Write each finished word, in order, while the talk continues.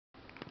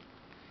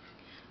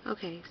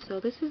Okay,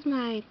 so this is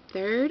my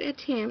third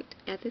attempt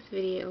at this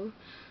video.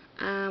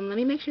 Let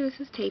me make sure this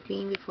is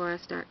taping before I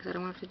start because I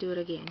don't have to do it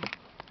again.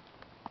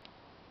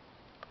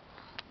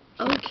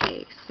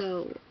 Okay,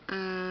 so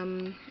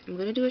I'm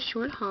going to do a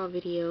short haul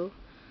video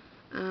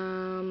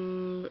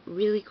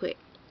really quick.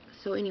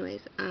 So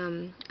anyways,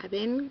 I've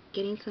been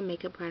getting some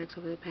makeup products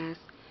over the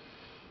past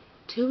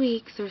 2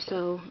 weeks or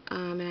so,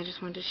 and I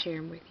just wanted to share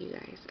them with you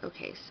guys.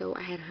 Okay, so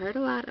I had heard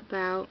a lot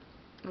about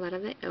a lot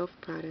of the E.L.F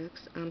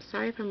products.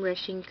 Sorry if I'm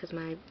rushing because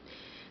my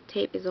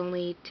tape is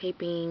only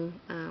taping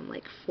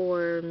like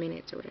 4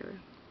 minutes or whatever.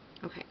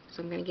 Okay,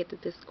 so I'm going to get to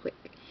this quick.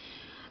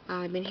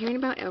 I've been hearing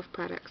about E.L.F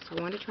products, so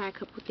I wanted to try a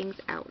couple things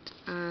out.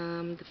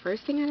 The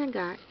first thing that I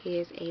got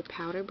is a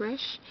powder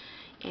brush,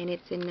 and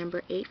it's in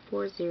number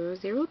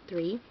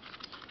 84003.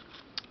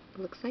 It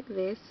looks like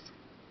this,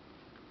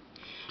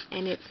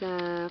 and it's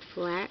a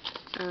flat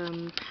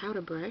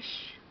powder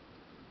brush,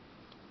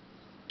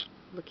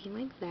 looking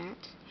like that.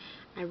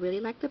 I really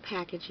like the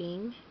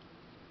packaging,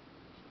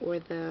 or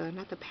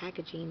not the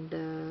packaging,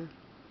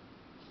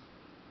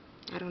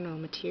 I don't know,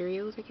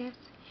 materials, I guess.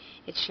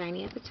 It's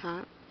shiny at the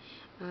top.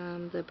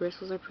 The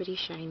bristles are pretty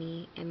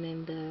shiny, and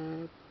then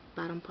the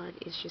bottom part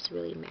is just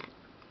really matte.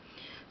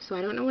 So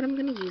I don't know what I'm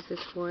going to use this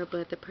for,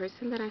 but the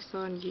person that I saw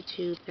on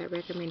YouTube that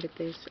recommended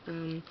this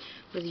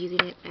was using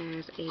it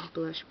as a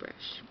blush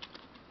brush.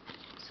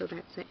 So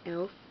that's an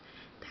E.L.F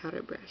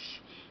powder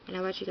brush. And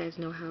I'll let you guys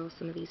know how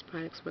some of these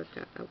products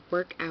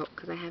work out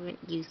because I haven't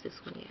used this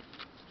one yet.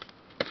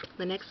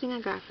 The next thing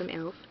I got from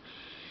E.L.F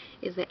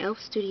is the E.L.F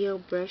Studio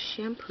Brush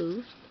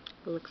Shampoo.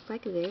 It looks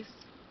like this.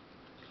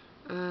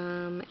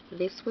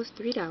 This was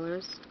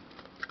 $3.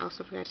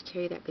 Also forgot to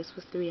tell you that this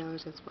was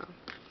 $3 as well.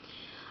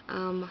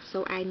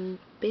 So I've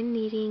been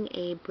needing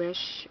a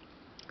brush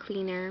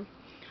cleaner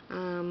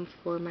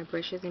for my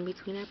brushes in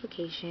between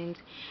applications,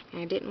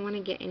 and I didn't want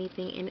to get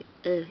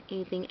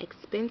anything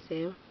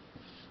expensive.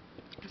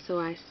 So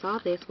I saw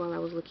this while I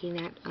was looking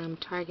at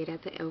Target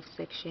at the E.L.F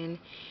section,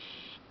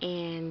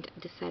 and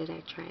decided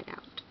I'd try it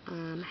out.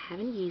 I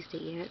haven't used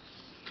it yet,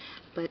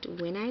 but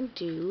when I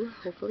do,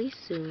 hopefully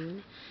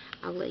soon,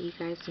 I'll let you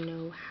guys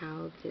know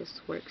how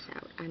this works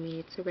out. I mean,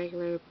 it's a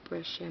regular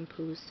brush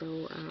shampoo,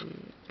 so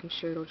I'm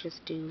sure it'll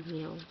just do,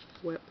 you know,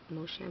 what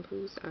most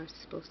shampoos are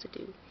supposed to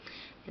do,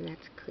 and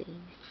that's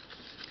clean.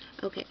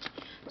 Okay,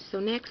 so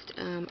next,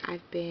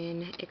 I've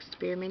been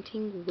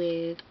experimenting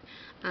with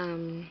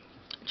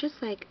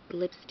just like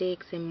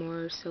lipsticks and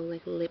more so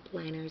like lip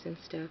liners and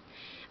stuff,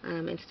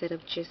 instead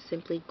of just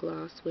simply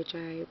gloss, which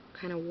I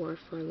kind of wore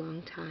for a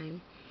long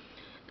time,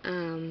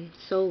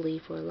 solely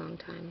for a long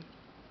time.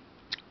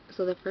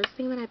 So the first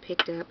thing that I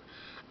picked up,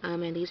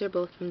 and these are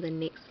both from the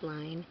NYX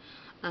line,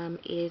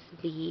 is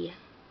the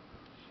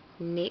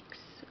NYX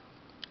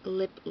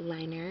lip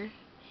liner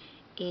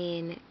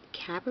in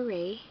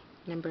Cabaret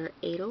number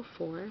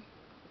 804.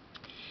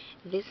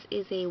 This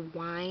is a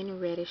wine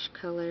reddish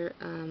color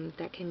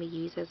that can be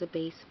used as a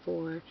base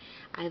for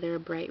either a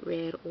bright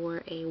red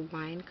or a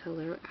wine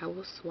color. I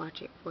will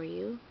swatch it for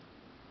you.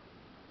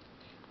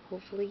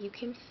 Hopefully you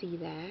can see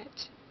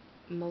that.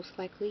 Most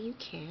likely you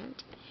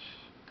can't.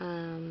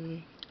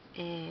 And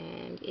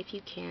if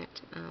you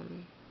can't,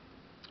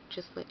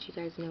 just let you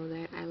guys know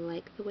that I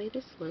like the way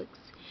this looks.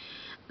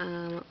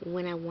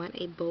 When I want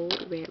a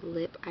bold red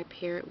lip, I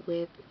pair it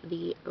with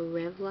the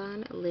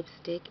Revlon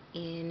lipstick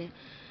in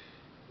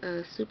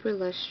Super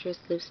Lustrous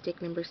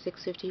Lipstick number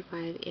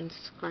 655 in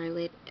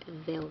Scarlet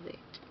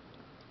Velvet.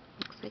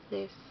 Looks like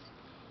this,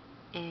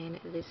 and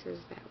this is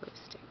that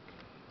lipstick.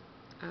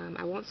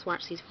 I won't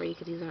swatch these for you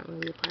because these aren't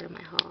really a part of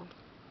my haul.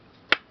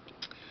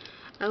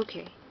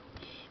 Okay,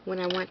 when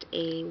I want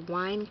a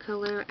wine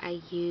color, I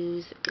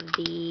use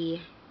the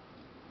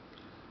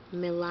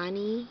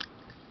Milani,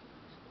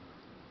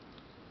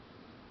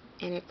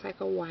 and it's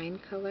like a wine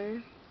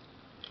color.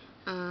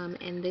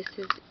 And this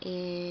is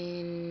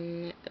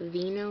in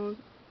Vino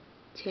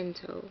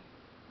Tinto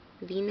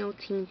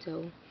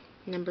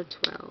number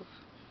 12,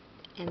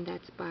 and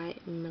that's by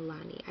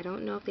Milani. I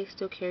don't know if they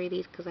still carry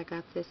these because I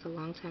got this a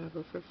long time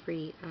ago for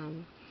free,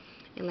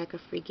 in like a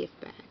free gift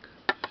bag.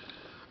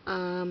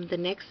 The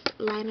next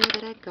liner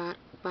that I got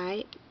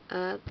by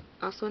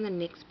also on the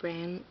NYX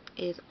brand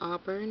is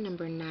Auburn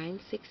number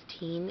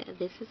 916.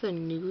 This is a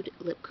nude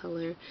lip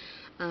color,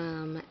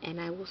 and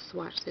I will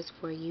swatch this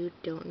for you.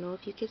 Don't know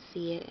if you can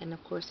see it, and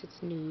of course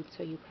it's nude,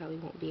 so you probably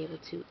won't be able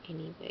to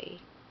anyway.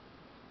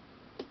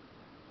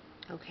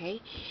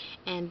 Okay,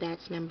 and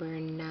that's number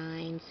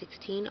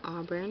 916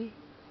 Auburn.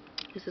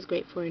 This is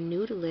great for a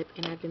nude lip,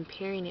 and I've been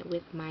pairing it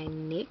with my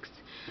NYX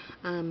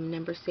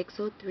number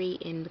 603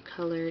 in the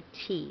color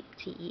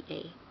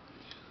T-E-A.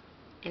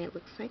 And it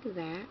looks like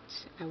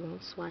that. I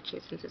won't swatch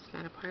it since it's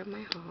not a part of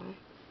my haul.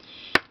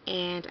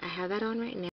 And I have that on right now.